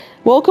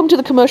Welcome to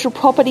the Commercial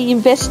Property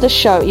Investor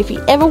Show. If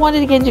you ever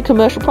wanted to get into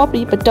commercial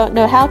property but don't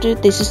know how to,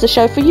 this is the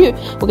show for you.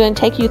 We're going to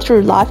take you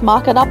through live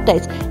market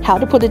updates, how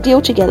to put a deal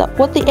together,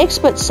 what the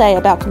experts say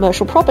about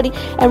commercial property,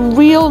 and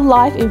real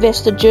life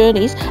investor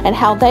journeys and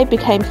how they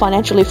became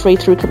financially free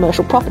through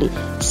commercial property.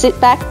 Sit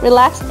back,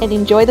 relax, and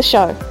enjoy the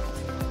show.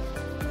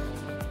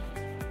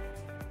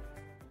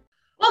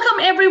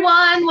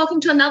 Everyone, welcome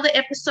to another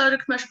episode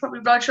of Commercial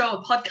Property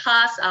Roadshow, a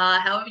podcast.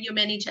 However you're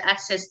managing to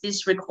access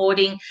this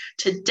recording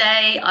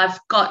today, I've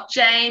got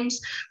James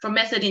from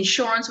Method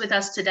Insurance with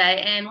us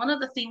today. And one of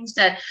the things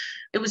that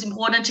it was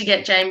important to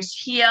get James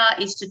here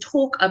is to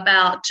talk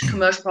about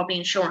commercial property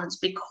insurance,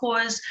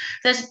 because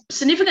there's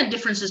significant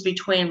differences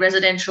between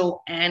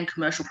residential and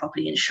commercial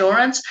property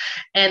insurance.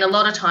 And a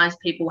lot of times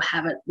people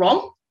have it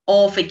wrong,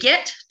 or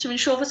forget to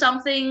insure for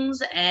some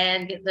things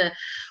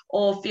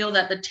or feel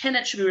that the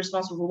tenant should be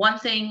responsible for one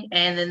thing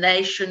and then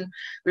they shouldn't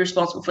be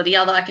responsible for the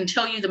other. I can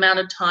tell you the amount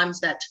of times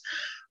that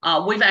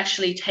we've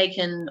actually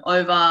taken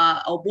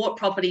over or bought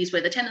properties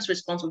where the tenant's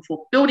responsible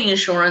for building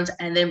insurance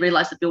and then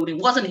realized the building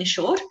wasn't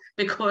insured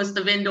because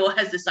the vendor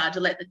has decided to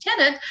let the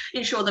tenant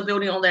insure the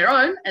building on their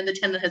own and the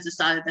tenant has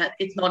decided that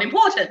it's not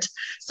important.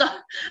 So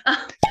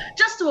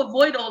just to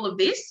avoid all of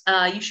this,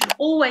 you should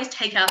always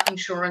take out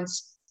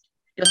insurance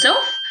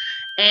yourself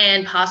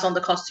and pass on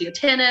the cost to your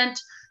tenant,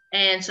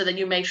 and so that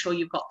you make sure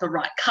you've got the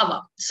right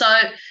cover. So,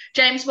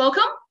 James,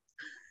 welcome.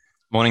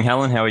 Morning,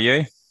 Helen. How are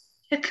you?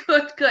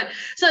 Good.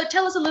 So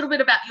tell us a little bit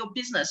about your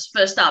business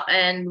first up,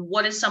 and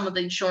what is some of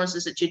the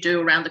insurances that you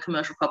do around the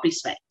commercial property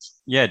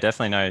space? Yeah,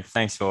 definitely. No,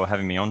 thanks for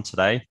having me on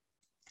today.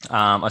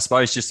 I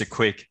suppose just a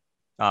quick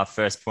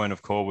first point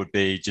of call would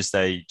be just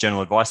a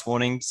general advice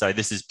warning. So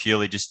this is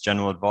purely just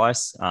general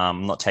advice.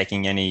 I'm not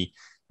taking any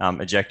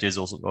objectives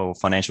or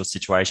financial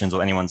situations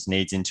or anyone's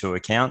needs into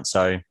account.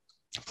 So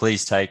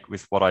please take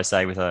with what I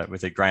say with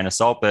a grain of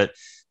salt. But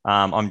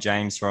I'm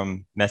James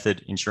from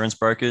Method Insurance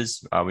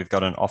Brokers. We've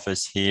got an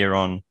office here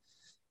on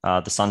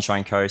the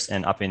Sunshine Coast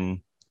and up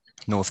in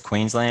North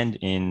Queensland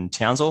in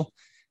Townsville.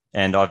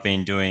 And I've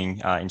been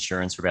doing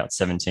insurance for about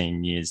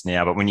 17 years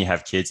now. But when you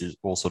have kids, it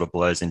all sort of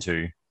blurs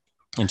into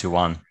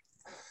one.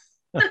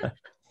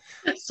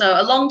 So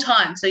a long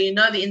time. So you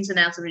know the ins and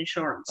outs of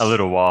insurance. A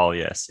little while,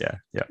 yes.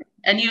 Yeah.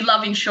 And you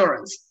love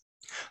insurance.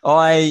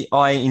 I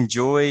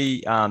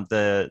enjoy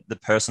the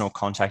personal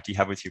contact you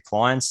have with your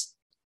clients,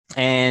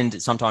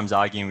 and sometimes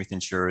arguing with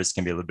insurers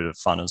can be a little bit of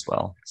fun as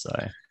well. So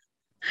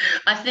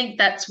I think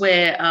that's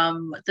where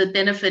the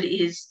benefit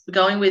is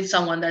going with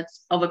someone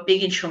that's of a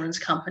big insurance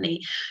company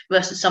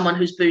versus someone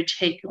who's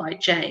boutique like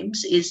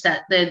James, is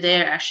that they're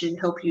there actually to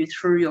help you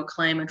through your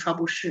claim and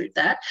troubleshoot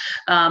that.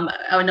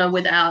 I know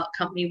with our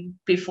company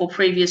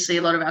previously,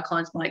 a lot of our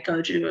clients might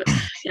go to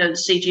the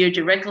CGU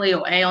directly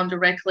or Aon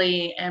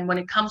directly. And when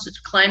it comes to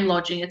claim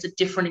lodging, it's a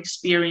different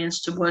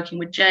experience to working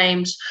with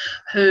James,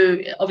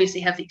 who obviously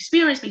have the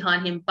experience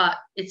behind him, but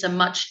it's a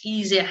much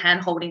easier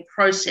hand-holding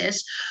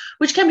process,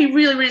 which can be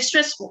really, really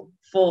stressful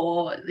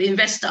for the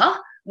investor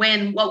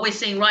when what we're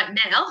seeing right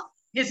now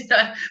is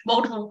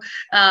multiple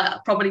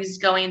properties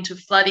going into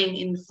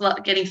flooding,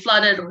 getting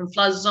flooded or in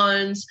flood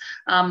zones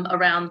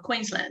around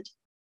Queensland.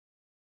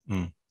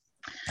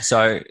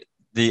 So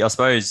I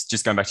suppose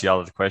just going back to the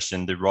other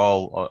question, the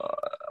role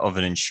of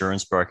an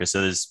insurance broker.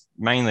 So there's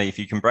mainly, if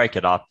you can break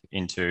it up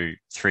into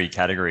three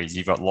categories,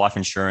 you've got life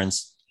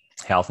insurance,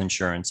 health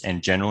insurance,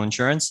 and general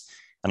insurance.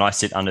 And I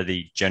sit under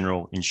the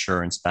general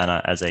insurance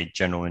banner as a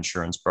general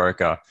insurance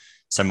broker.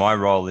 So my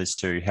role is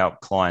to help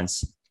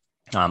clients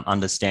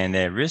understand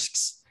their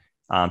risks,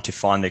 to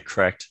find the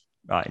correct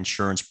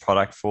insurance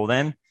product for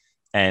them,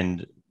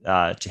 and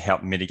to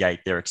help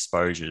mitigate their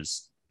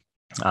exposures.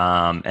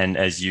 And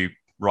as you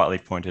rightly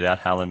pointed out,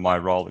 Helen, my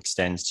role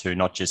extends to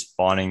not just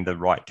finding the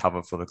right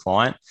cover for the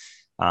client,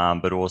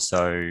 but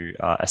also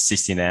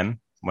assisting them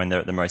when they're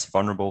at the most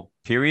vulnerable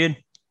period,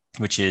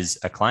 which is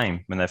a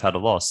claim, when they've had a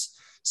loss.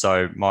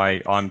 So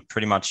I'm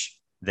pretty much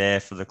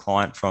there for the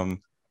client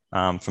from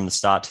the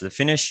start to the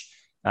finish,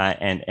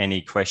 and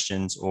any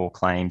questions or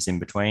claims in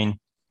between,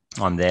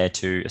 I'm there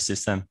to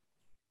assist them.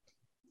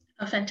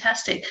 Oh,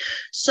 fantastic.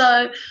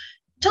 So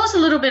tell us a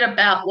little bit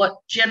about what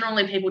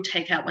generally people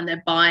take out when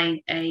they're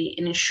buying an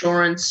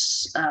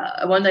insurance,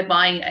 when they're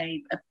buying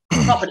a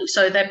property.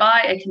 So they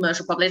buy a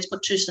commercial property. Let's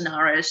put two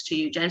scenarios to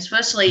you, James.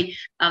 Firstly,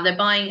 they're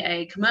buying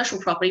a commercial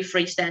property,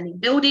 freestanding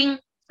building.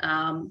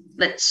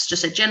 Let's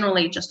just say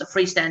generally just a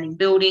freestanding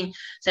building,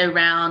 say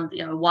around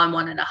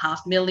 1.5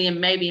 million,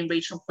 maybe in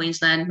regional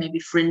Queensland, maybe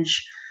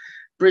fringe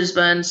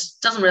Brisbane.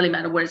 Doesn't really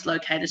matter where it's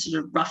located,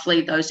 sort of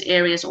roughly those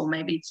areas, or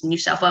maybe it's New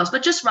South Wales,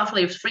 but just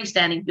roughly a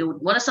freestanding building.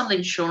 What are some of the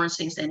insurance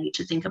things they need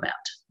to think about?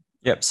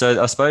 Yep.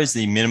 So I suppose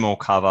the minimal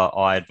cover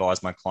I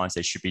advise my clients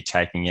they should be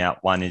taking out,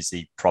 one is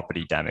the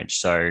property damage.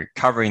 So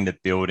covering the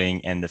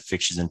building and the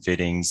fixtures and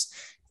fittings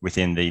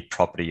within the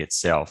property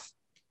itself.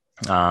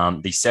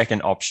 The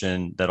second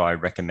option that I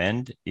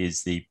recommend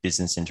is the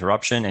business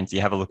interruption. And if you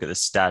have a look at the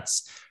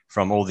stats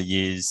from all the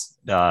years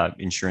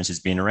insurance has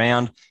been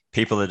around,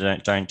 people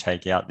that don't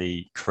take out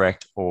the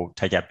correct or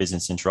take out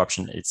business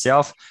interruption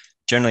itself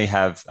generally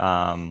have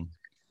will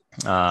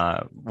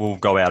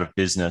go out of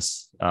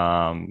business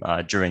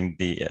during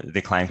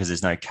the claim because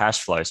there's no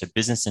cash flow. So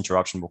business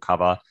interruption will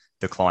cover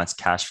the client's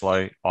cash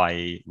flow,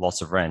 i.e.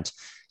 loss of rent.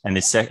 And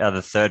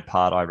the third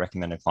part I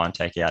recommend a client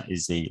take out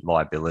is the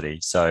liability.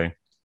 So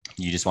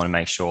you just want to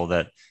make sure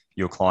that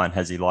your client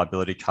has the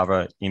liability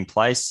cover in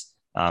place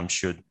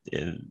should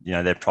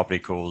their property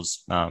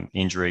cause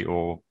injury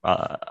or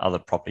other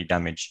property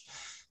damage.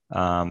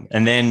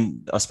 And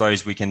then I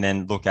suppose we can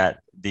then look at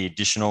the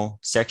additional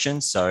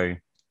sections. So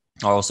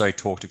I also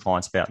talk to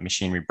clients about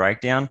machinery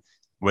breakdown,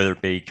 whether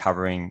it be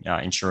covering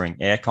insuring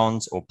air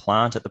cons or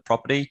plant at the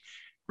property.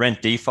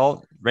 Rent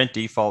default.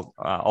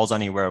 I was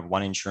only aware of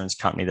one insurance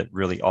company that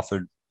really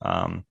offered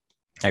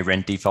a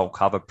rent default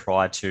cover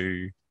prior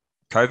to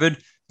COVID.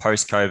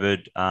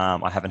 Post-COVID,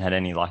 I haven't had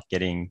any luck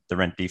getting the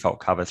rent default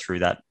cover through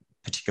that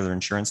particular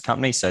insurance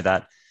company. So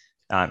that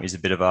is a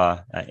bit of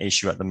a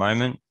issue at the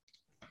moment.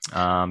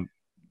 All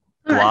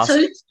right.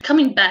 So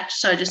coming back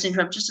to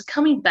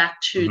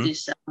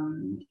this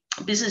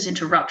business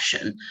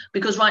interruption,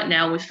 because right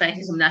now we're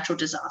facing some natural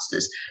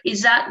disasters.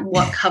 Is that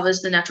what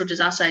covers the natural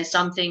disaster? Is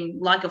something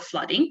like a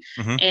flooding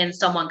and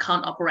someone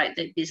can't operate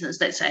their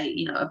business, let's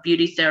say, a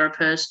beauty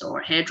therapist or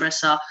a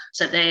hairdresser,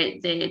 so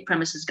their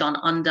premise has gone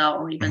under,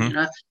 or even,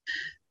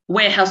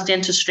 warehouse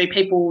dentistry,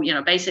 people,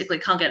 basically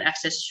can't get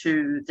access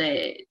to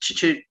their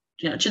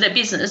to their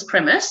business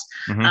premise.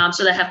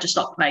 So they have to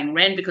stop paying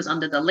rent because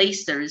under the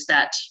lease there is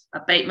that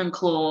abatement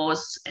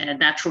clause and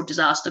natural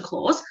disaster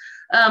clause.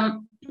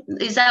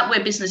 Is that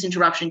where business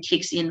interruption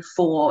kicks in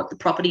for the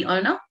property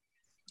owner?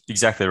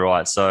 Exactly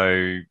right.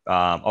 So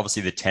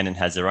obviously the tenant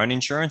has their own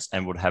insurance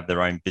and would have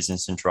their own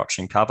business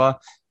interruption cover.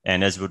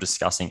 And as we were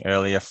discussing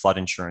earlier, flood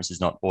insurance is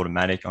not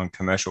automatic on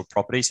commercial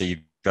property. So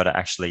you've got to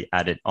actually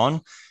add it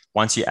on.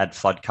 Once you add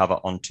flood cover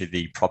onto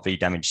the property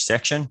damage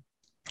section,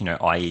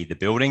 i.e. the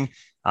building,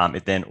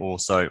 it then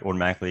also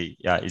automatically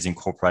is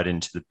incorporated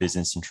into the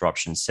business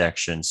interruption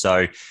section.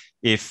 So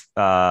if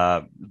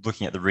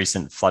looking at the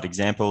recent flood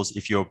examples,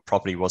 if your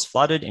property was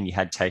flooded and you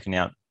had taken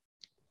out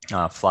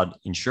flood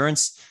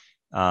insurance,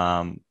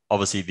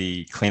 obviously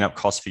the cleanup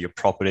costs for your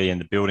property and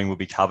the building will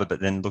be covered.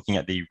 But then looking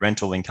at the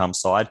rental income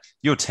side,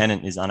 your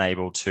tenant is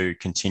unable to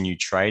continue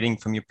trading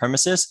from your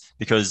premises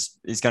because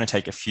it's going to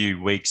take a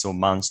few weeks or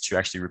months to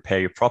actually repair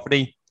your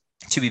property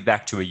to be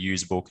back to a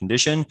usable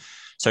condition.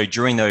 So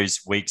during those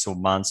weeks or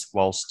months,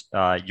 whilst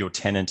your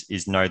tenant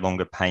is no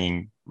longer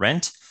paying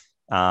rent,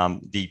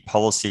 the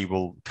policy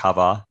will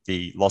cover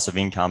the loss of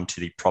income to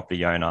the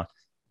property owner,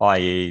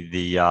 i.e.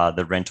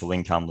 the rental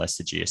income less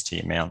the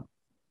GST amount.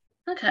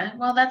 Okay,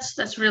 well,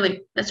 that's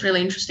really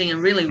interesting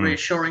and really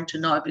reassuring to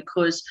know,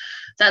 because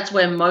that's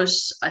where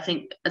most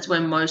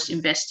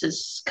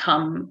investors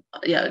come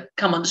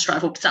under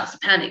strife or start to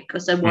panic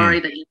because they worry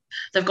that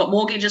they've got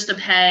mortgages to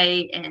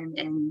pay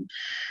and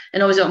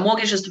obviously got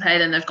mortgages to pay,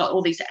 then they've got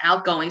all these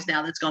outgoings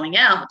now that's going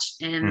out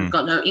and they've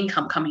got no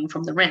income coming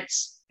from the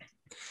rents.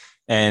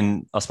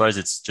 And I suppose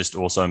it's just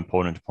also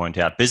important to point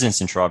out business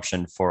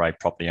interruption for a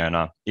property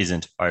owner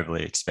isn't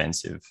overly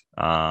expensive.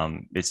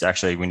 It's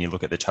actually, when you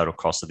look at the total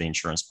cost of the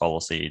insurance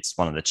policy, it's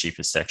one of the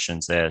cheapest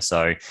sections there.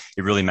 So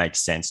it really makes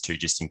sense to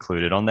just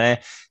include it on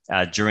there.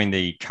 During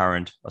the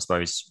current, I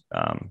suppose,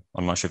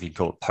 I'm not sure if you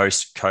call it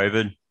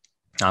post-COVID,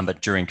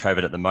 but during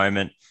COVID at the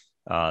moment,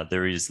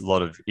 there is a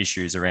lot of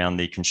issues around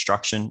the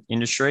construction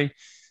industry.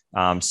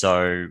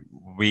 So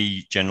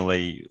we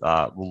generally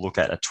will look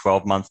at a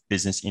 12-month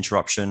business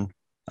interruption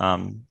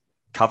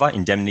cover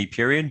indemnity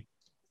period.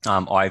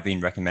 I've been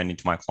recommending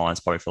to my clients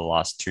probably for the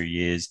last 2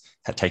 years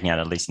taking out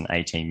at least an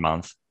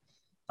 18-month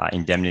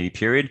indemnity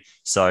period.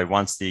 So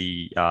once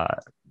the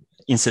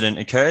incident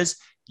occurs,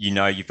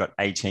 you've got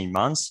 18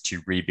 months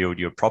to rebuild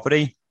your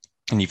property,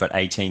 and you've got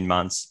 18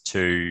 months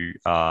to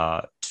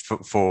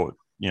for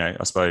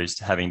I suppose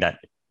having that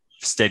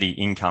steady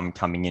income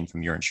coming in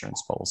from your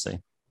insurance policy.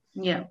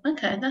 Yeah,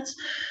 okay, that's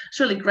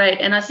really great.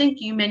 And I think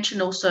you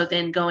mentioned also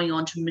then going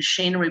on to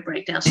machinery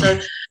breakdown. So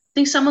I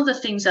think some of the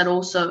things that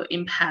also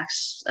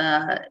impacts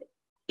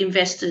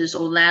investors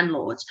or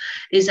landlords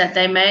is that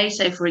they may,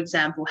 say, for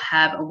example,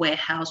 have a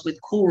warehouse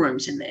with cool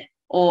rooms in there,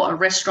 or a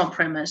restaurant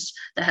premise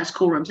that has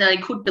cool rooms. Now,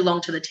 it could belong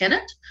to the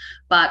tenant,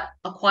 but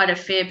quite a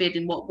fair bit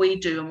in what we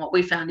do and what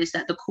we found is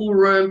that the cool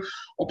room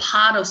or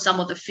part of some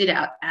of the fit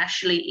out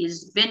actually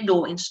is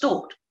vendor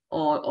installed.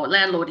 Or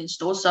landlord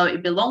installed, so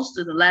it belongs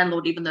to the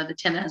landlord even though the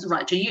tenant has a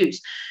right to use.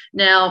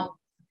 Now,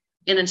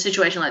 in a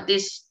situation like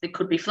this, it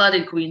could be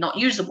flooded, it could be not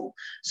usable.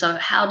 So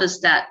how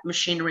does that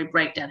machinery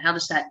break down? How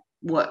does that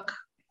work?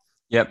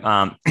 Yep.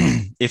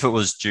 If it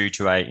was due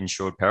to a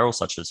insured peril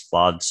such as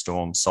flood,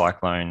 storm,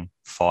 cyclone,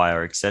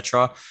 fire,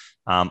 etc.,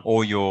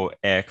 all your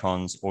air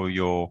cons or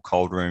your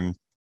cold room,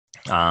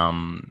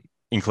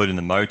 including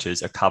the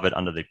motors, are covered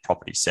under the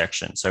property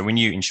section. So when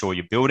you insure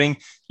your building,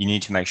 you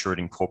need to make sure it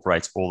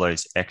incorporates all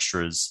those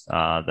extras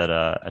that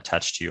are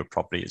attached to your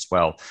property as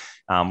well.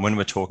 When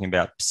we're talking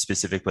about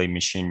specifically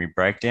machinery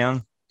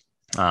breakdown,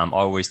 I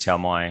always tell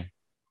my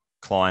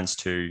clients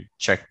to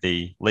check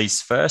the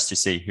lease first to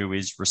see who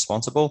is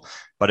responsible.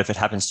 But if it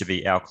happens to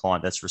be our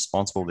client that's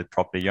responsible, the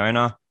property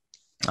owner,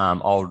 I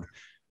would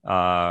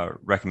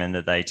recommend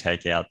that they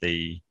take out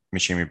the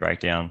machinery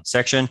breakdown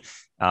section.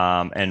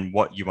 And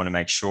what you want to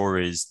make sure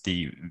is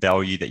the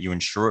value that you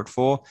insure it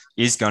for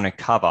is going to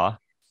cover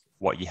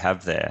what you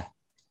have there.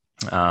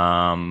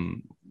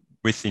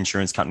 With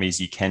insurance companies,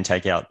 you can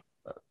take out,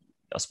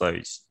 I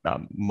suppose,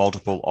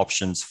 multiple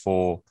options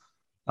for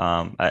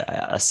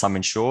a sum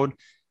insured.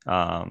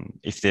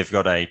 If they've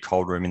got a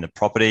cold room in the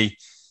property,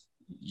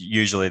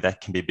 usually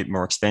that can be a bit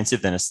more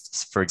expensive than,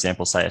 for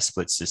example, say a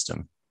split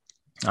system.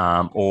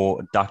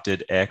 Or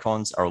ducted air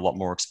cons are a lot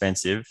more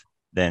expensive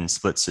than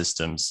split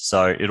systems.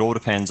 So it all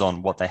depends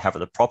on what they have at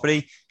the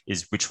property,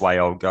 is which way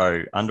I'll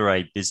go. Under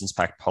a business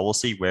pack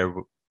policy where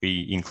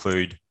we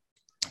include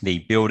the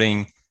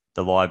building,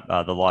 the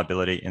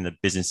liability and the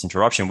business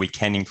interruption, we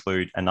can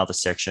include another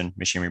section,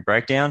 machinery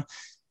breakdown.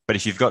 But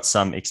if you've got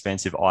some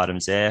expensive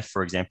items there,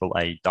 for example,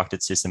 a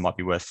ducted system might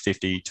be worth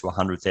 $50,000 to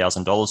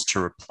 $100,000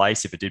 to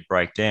replace if it did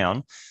break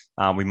down,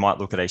 we might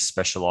look at a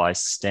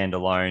specialized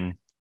standalone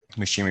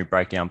machinery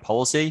breakdown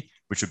policy,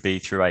 which would be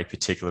through a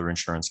particular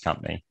insurance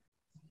company,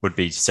 would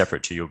be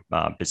separate to your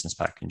business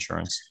pack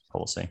insurance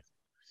policy.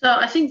 So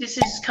I think this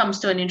comes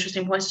to an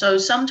interesting point. So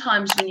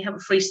sometimes when you have a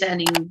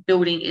freestanding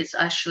building, it's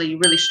actually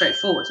really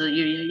straightforward. So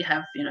you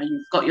have,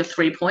 you've got your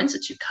 3 points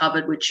that you've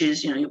covered, which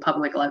is, your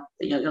public,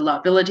 your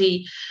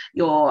liability,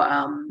 your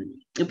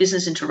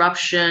business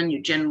interruption,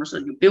 your general, so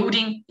your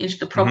building,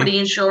 the property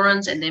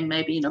insurance, and then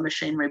maybe,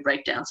 machinery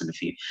breakdowns and a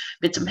few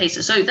bits and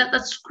pieces. So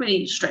that's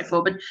pretty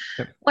straightforward.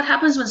 But what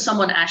happens when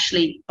someone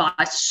actually buys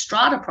a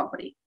strata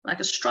property, like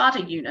a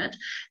strata unit,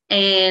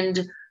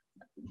 and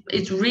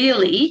it's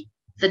really,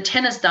 the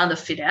tenant's done the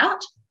fit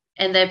out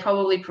and they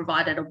probably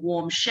provided a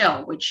warm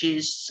shell, which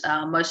is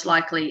most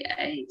likely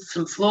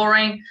some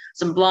flooring,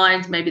 some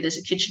blinds, maybe there's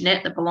a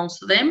kitchenette that belongs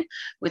to them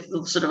with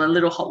sort of a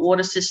little hot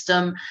water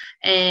system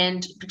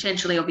and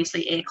potentially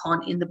obviously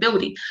aircon in the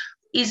building.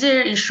 Is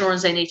there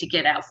insurance they need to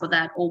get out for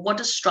that, or what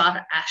does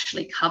strata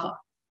actually cover?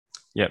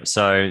 Yeah,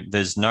 so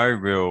there's no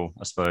real,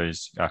 I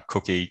suppose,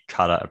 cookie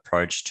cutter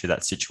approach to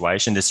that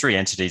situation. There's 3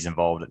 entities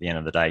involved at the end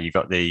of the day. You've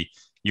got the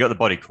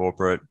body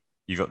corporate,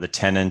 you've got the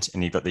tenant,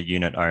 and you've got the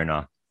unit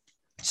owner.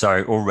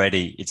 So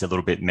already it's a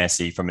little bit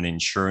messy from an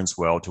insurance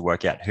world to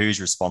work out who's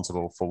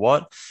responsible for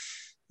what.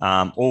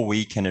 All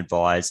we can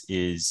advise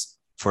is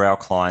for our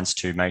clients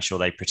to make sure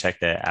they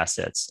protect their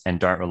assets and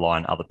don't rely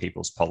on other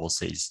people's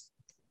policies.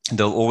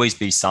 There'll always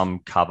be some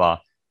cover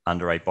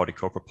under a body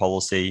corporate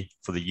policy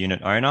for the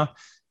unit owner.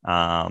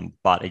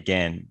 But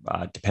again,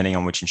 depending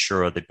on which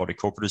insurer the body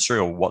corporate is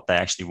through or what they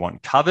actually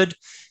want covered,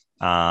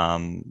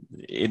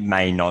 it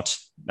may not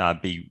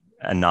be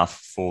enough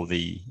for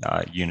the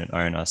unit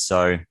owner.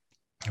 So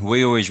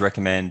we always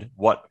recommend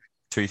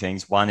 2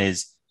 things. One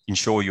is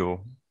insure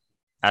your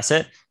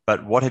asset,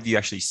 but what have you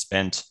actually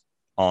spent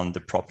on the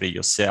property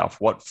yourself?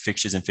 What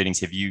fixtures and fittings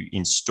have you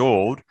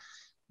installed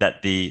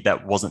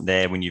that wasn't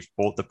there when you've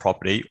bought the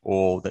property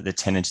or that the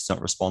tenant is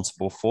not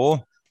responsible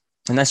for?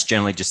 And that's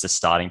generally just a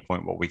starting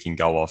point, what we can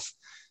go off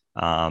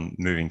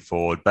moving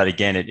forward. But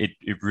again,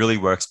 it really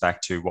works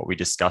back to what we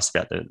discussed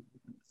about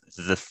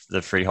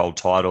the freehold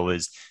title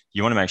is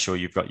you want to make sure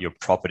you've got your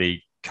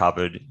property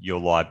covered, your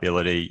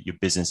liability, your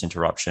business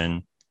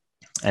interruption,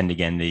 and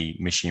again, the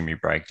machinery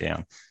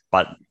breakdown.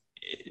 But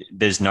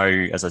as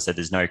I said,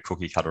 there's no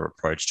cookie cutter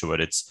approach to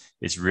it.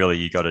 It's really,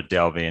 you got to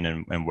delve in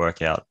and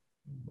work out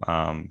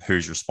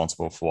who's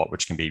responsible for what,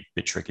 which can be a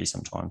bit tricky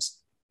sometimes.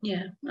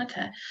 Yeah.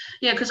 Okay.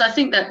 Yeah, because I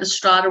think that the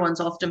strata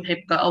ones, often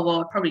people go, oh, well,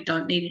 I probably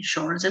don't need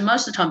insurance. And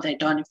most of the time they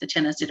don't if the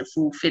tenants did a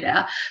full fit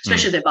out,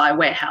 especially if they buy a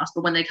warehouse.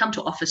 But when they come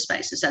to office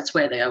spaces, that's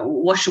where they go,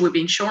 well, what should we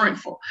be insuring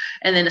for?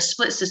 And then a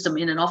split system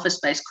in an office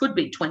space could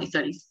be 20,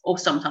 30, or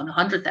sometimes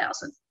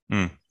 100,000.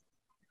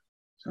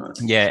 So,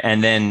 yeah.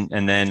 And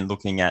then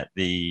looking at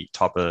the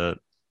type of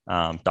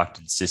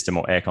ducted system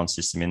or aircon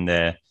system in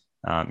there,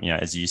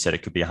 as you said,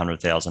 it could be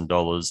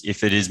 $100,000.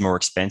 If it is more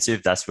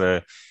expensive, that's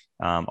where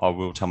I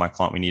will tell my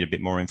client we need a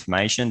bit more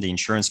information. The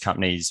insurance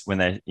companies, when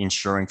they're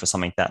insuring for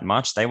something that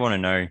much, they want to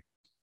know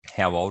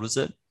how old is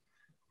it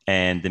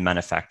and the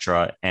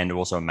manufacturer and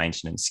also a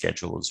maintenance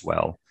schedule as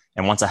well.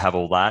 And once I have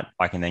all that,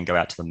 I can then go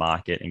out to the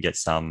market and get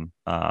some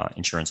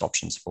insurance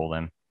options for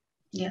them.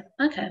 Yeah.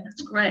 Okay.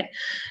 That's great.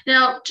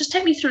 Now, just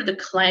take me through the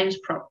claims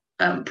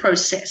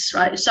process,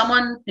 right? If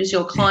someone who's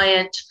your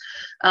client,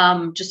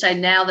 just say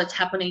now that's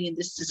happening in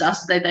this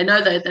disaster, they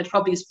know that their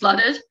property is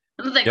flooded.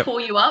 And then they call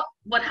you up.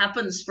 What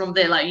happens from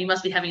there? Like, you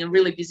must be having a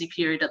really busy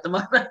period at the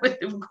moment with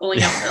them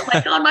calling up. Oh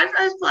my God, my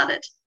phone's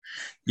flooded.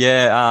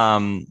 Yeah.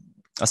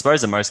 I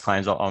suppose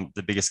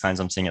the biggest claims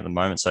I'm seeing at the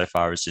moment so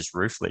far is just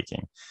roof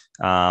leaking.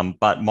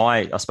 But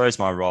I suppose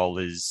my role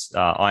is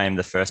I am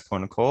the first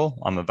point of call.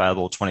 I'm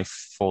available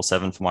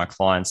 24/7 for my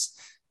clients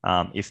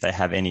if they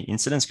have any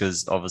incidents,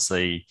 because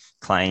obviously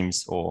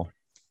claims or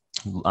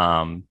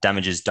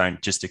Damages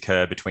don't just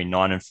occur between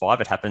 9 and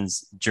 5. It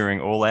happens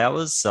during all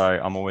hours. So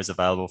I'm always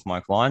available for my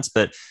clients.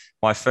 But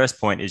my first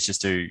point is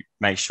just to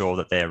make sure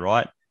that they're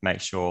right,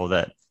 make sure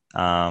that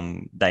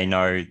they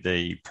know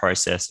the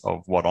process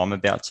of what I'm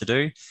about to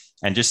do,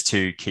 and just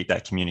to keep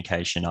that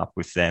communication up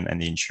with them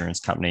and the insurance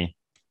company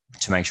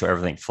to make sure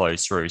everything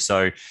flows through.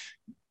 So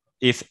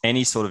if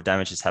any sort of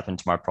damage has happened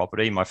to my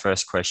property, my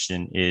first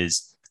question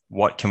is,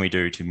 what can we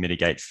do to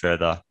mitigate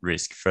further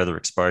risk, further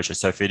exposure?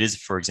 So if it is,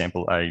 for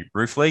example, a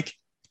roof leak,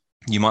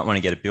 you might want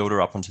to get a builder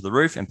up onto the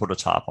roof and put a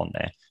tarp on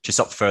there to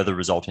stop further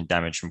resultant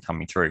damage from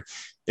coming through.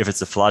 If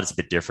it's a flood, it's a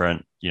bit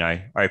different,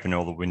 open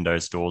all the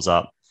windows, doors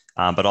up.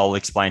 But I'll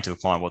explain to the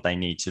client what they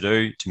need to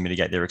do to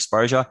mitigate their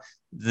exposure.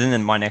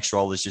 Then my next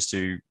role is just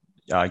to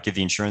give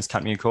the insurance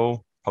company a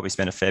call, probably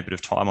spend a fair bit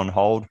of time on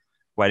hold,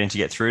 waiting to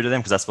get through to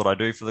them, because that's what I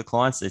do for the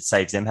clients. It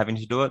saves them having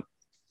to do it.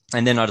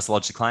 And then I just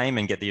lodge the claim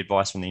and get the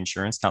advice from the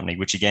insurance company,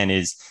 which again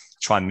is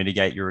try and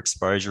mitigate your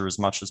exposure as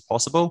much as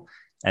possible.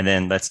 And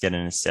then let's get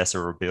an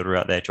assessor or a builder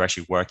out there to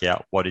actually work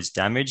out what is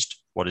damaged,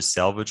 what is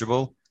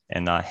salvageable,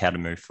 and how to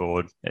move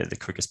forward the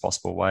quickest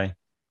possible way.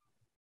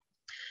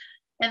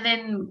 And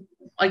then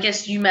I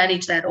guess you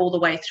manage that all the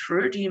way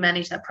through. Do you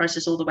manage that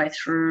process all the way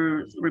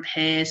through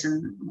repairs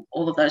and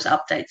all of those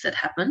updates that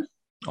happen?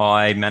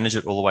 I manage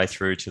it all the way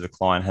through to the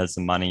client has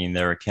the money in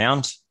their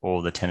account,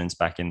 or the tenant's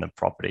back in the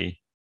property,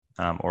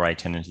 or a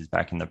tenant is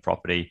back in the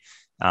property.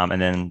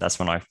 And then that's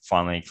when I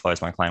finally close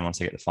my claim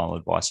once I get the final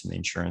advice from the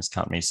insurance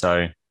company.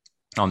 So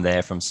I'm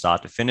there from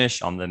start to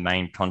finish. I'm the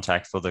main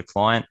contact for the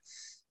client,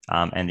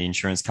 and the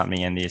insurance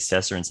company and the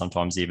assessor, and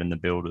sometimes even the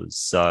builders.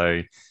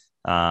 So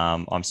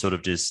I'm sort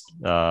of just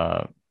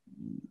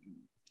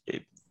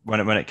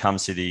when it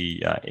comes to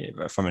the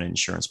from an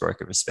insurance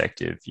broker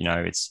perspective,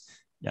 it's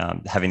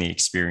having the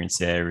experience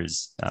there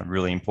is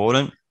really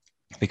important,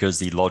 because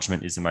the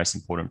lodgement is the most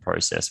important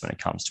process when it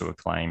comes to a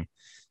claim.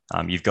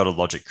 You've got to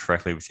lodge it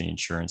correctly with the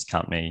insurance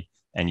company,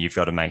 and you've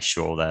got to make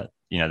sure that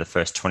the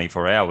first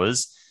 24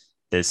 hours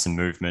there's some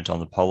movement on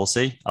the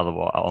policy,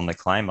 otherwise on the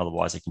claim.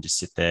 Otherwise, it can just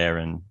sit there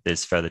and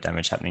there's further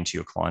damage happening to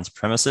your client's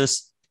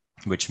premises,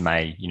 which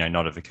may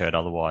not have occurred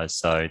otherwise.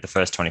 So the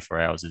first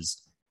 24 hours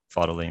is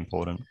vitally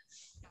important.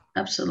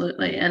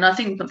 Absolutely. And I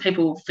think that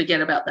people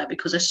forget about that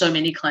because there's so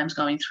many claims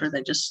going through.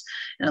 They just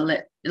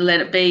let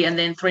it be, and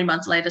then 3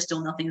 months later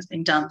still nothing's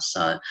been done.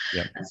 So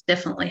That's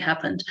definitely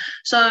happened.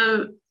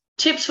 So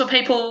tips for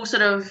people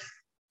sort of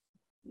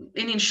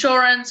in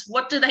insurance,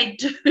 what do they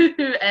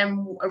do,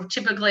 and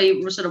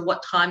typically sort of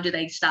what time do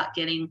they start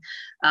getting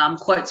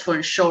quotes for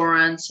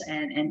insurance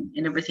and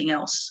everything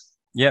else?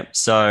 Yep.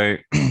 So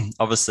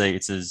obviously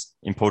it's as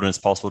important as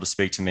possible to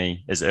speak to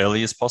me as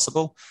early as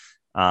possible.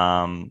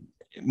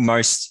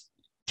 Most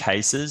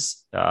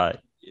cases,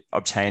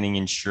 obtaining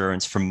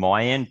insurance from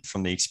my end,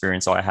 from the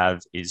experience I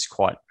have, is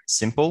quite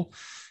simple.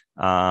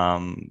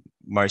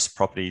 Most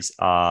properties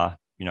are,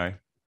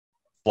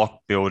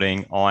 block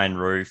building, iron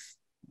roof,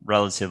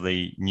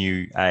 relatively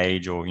new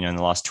age, or, in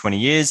the last 20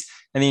 years.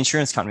 And the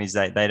insurance companies,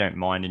 they don't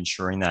mind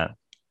insuring that.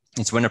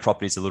 It's when a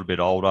property is a little bit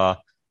older,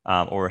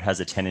 or it has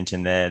a tenant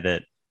in there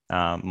that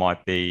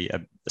might be a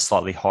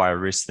slightly higher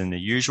risk than the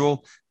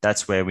usual.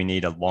 That's where we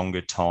need a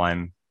longer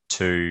time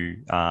to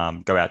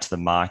go out to the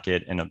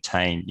market and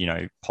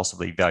obtain,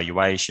 possibly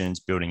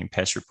valuations, building and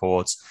pest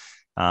reports,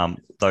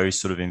 those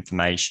sort of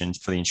information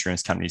for the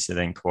insurance companies to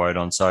then quote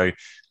on. So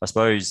I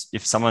suppose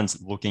if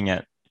someone's looking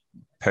at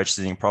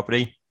purchasing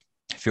property,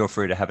 feel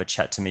free to have a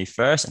chat to me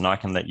first, and I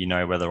can let you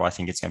know whether I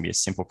think it's going to be a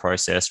simple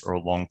process or a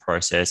long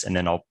process. And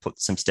then I'll put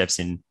some steps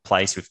in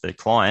place with the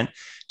client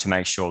to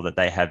make sure that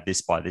they have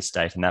this by this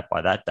date and that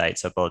by that date.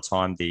 So by the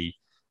time the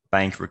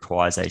bank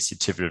requires a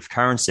certificate of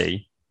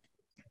currency,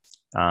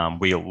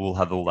 we'll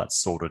have all that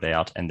sorted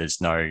out, and there's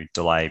no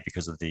delay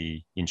because of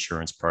the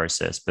insurance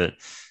process. But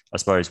I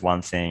suppose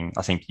one thing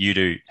I think you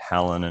do,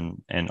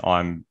 Helen, and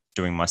I'm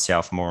doing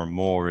myself more and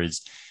more,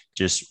 is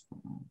just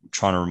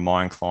trying to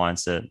remind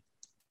clients that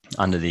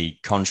under the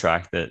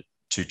contract that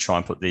to try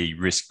and put the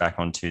risk back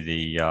onto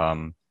the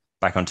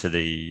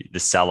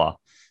seller,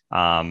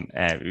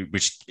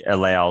 which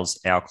allows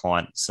our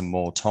client some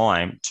more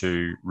time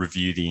to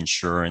review the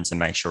insurance and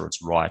make sure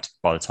it's right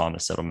by the time the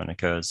settlement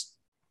occurs.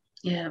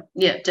 Yeah,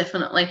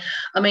 definitely.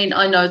 I mean,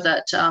 I know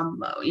that,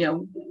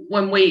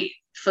 when we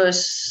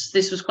first,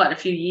 this was quite a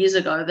few years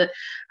ago, that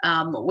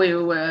we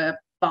were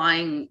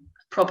buying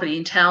property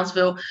in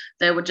Townsville,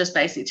 they were just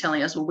basically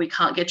telling us, well, we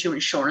can't get you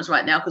insurance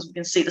right now because we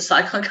can see the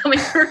cyclone coming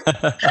through.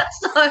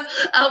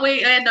 So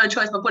we had no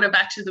choice but put it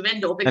back to the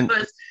vendor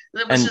because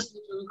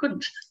we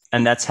couldn't.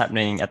 And that's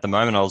happening at the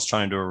moment. I was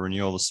trying to do a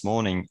renewal this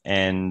morning,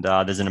 and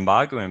there's an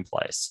embargo in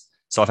place.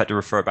 So I've had to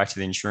refer it back to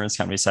the insurance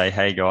company, say,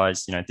 hey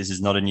guys, this is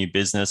not a new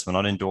business. We're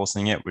not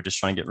endorsing it. We're just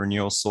trying to get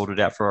renewals sorted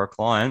out for our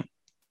client.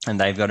 And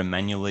they've got to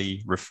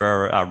manually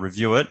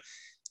review it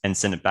and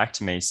send it back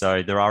to me.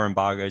 So there are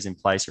embargoes in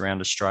place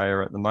around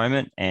Australia at the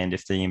moment. And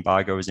if the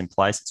embargo is in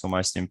place, it's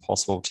almost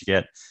impossible to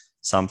get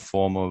some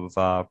form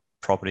of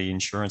property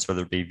insurance,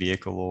 whether it be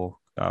vehicle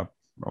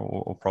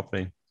or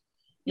property.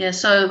 Yeah,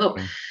 so look,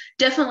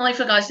 definitely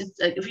for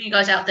you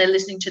guys out there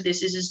listening to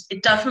this,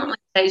 it definitely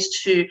pays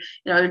to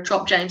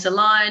drop James a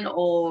line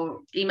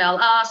or email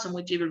us, and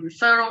we do a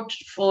referral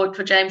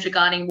for James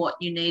regarding what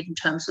you need in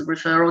terms of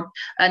referral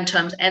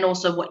and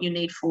also what you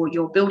need for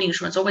your building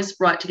insurance. Always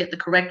right to get the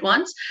correct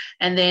ones,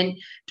 and then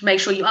to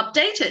make sure you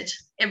update it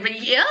every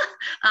year,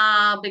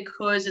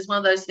 because it's one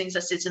of those things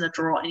that sits in a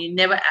drawer and you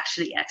never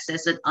actually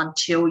access it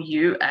until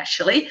you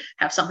actually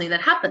have something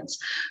that happens.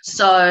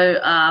 So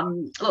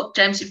look,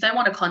 James, if they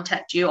want to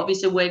contact you,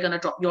 obviously we're going to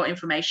drop your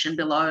information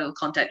below,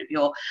 contact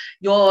your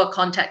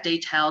contact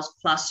details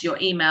plus your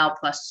email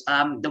plus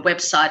the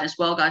website as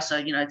well, guys.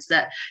 So it's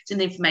in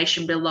the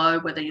information below,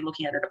 whether you're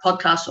looking at it a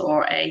podcast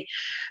or a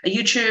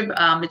YouTube.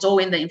 It's all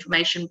in the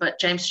information. But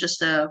James,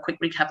 just a quick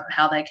recap of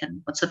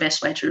what's the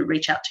best way to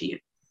reach out to you?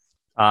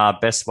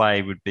 Best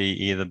way would be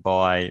either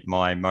by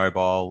my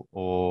mobile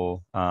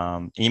or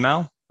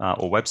email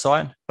or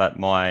website. But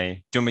do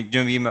you want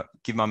me to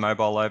give my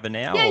mobile over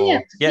now? Yeah.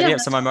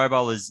 So my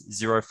mobile is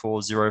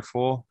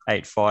 0404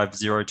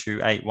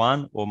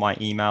 850281, or my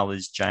email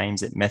is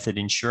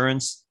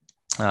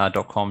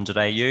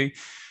james@methodinsurance.com.au.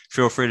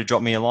 Feel free to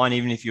drop me a line,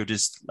 even if you're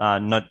just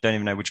don't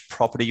even know which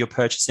property you're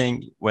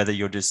purchasing, whether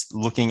you're just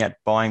looking at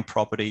buying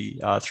property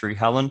through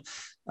Helen.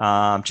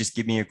 Just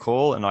give me a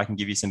call and I can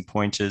give you some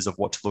pointers of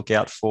what to look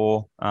out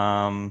for,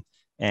 and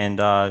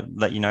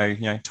let you know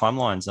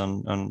timelines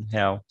on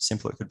how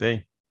simple it could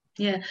be.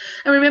 Yeah.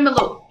 And remember,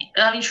 look,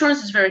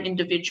 insurance is very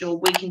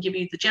individual. We can give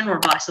you the general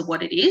advice of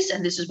what it is.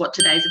 And this is what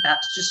today's about,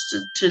 just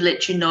to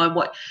let you know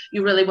what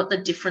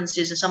the difference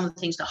is and some of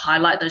the things to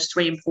highlight, those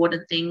three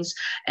important things.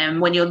 And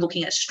when you're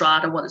looking at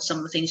strata, what are some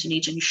of the things you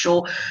need to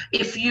ensure?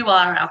 If you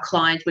are our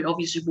client, we'd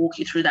obviously walk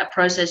you through that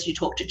process. You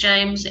talk to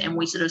James, and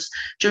we sort of,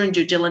 during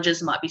due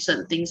diligence, there might be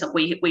certain things that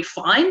we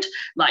find,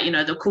 like,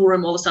 the cool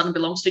room all of a sudden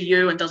belongs to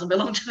you and doesn't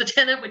belong to the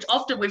tenant, which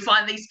often we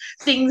find these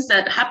things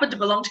that happen to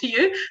belong to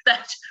you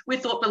that we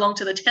thought belong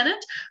to the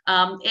tenant.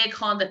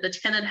 Aircon that the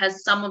tenant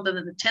has, some of them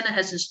that the tenant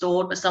has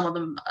installed, but some of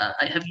them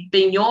have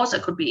been yours.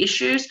 That could be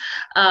issues,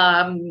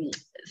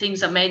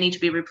 things that may need to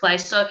be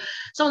replaced. So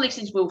some of these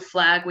things we'll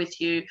flag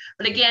with you.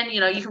 But again,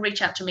 you can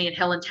reach out to me at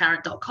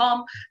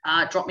helentarrant.com,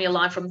 drop me a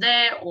line from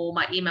there, or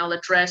my email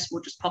address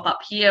will just pop up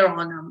here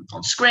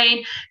on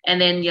screen. And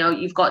then,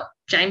 you've got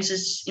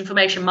James's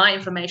information, my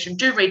information.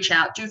 Do reach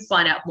out, do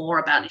find out more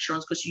about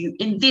insurance, because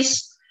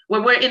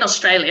when we're in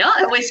Australia,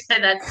 I always say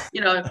that,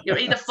 you're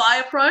either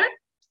fire prone,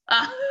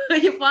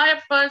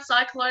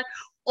 cyclone,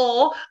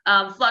 or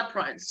flood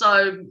prone.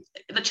 So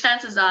the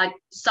chances are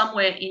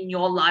somewhere in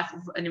your life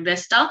of an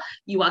investor,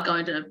 you are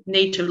going to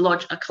need to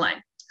lodge a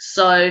claim.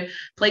 So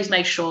please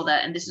make sure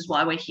that, and this is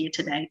why we're here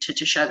today, to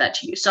show that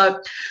to you. So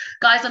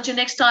guys, until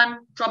next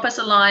time, drop us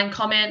a line,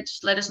 comment,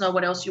 let us know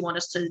what else you want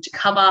us to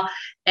cover.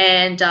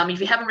 And if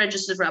you haven't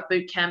registered for our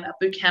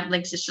bootcamp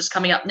links is just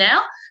coming up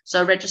now.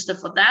 So register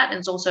for that, and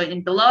it's also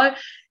in below.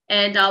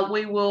 And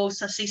we will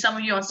see some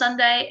of you on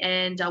Sunday,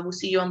 and we'll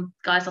see you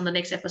guys on the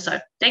next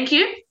episode. Thank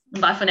you.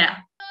 Bye for now.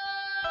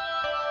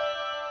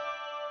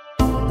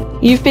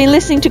 You've been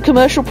listening to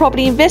Commercial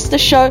Property Investor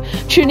Show.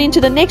 Tune in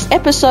to the next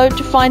episode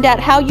to find out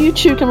how you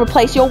too can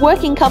replace your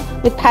work income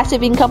with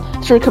passive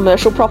income through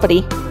commercial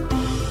property.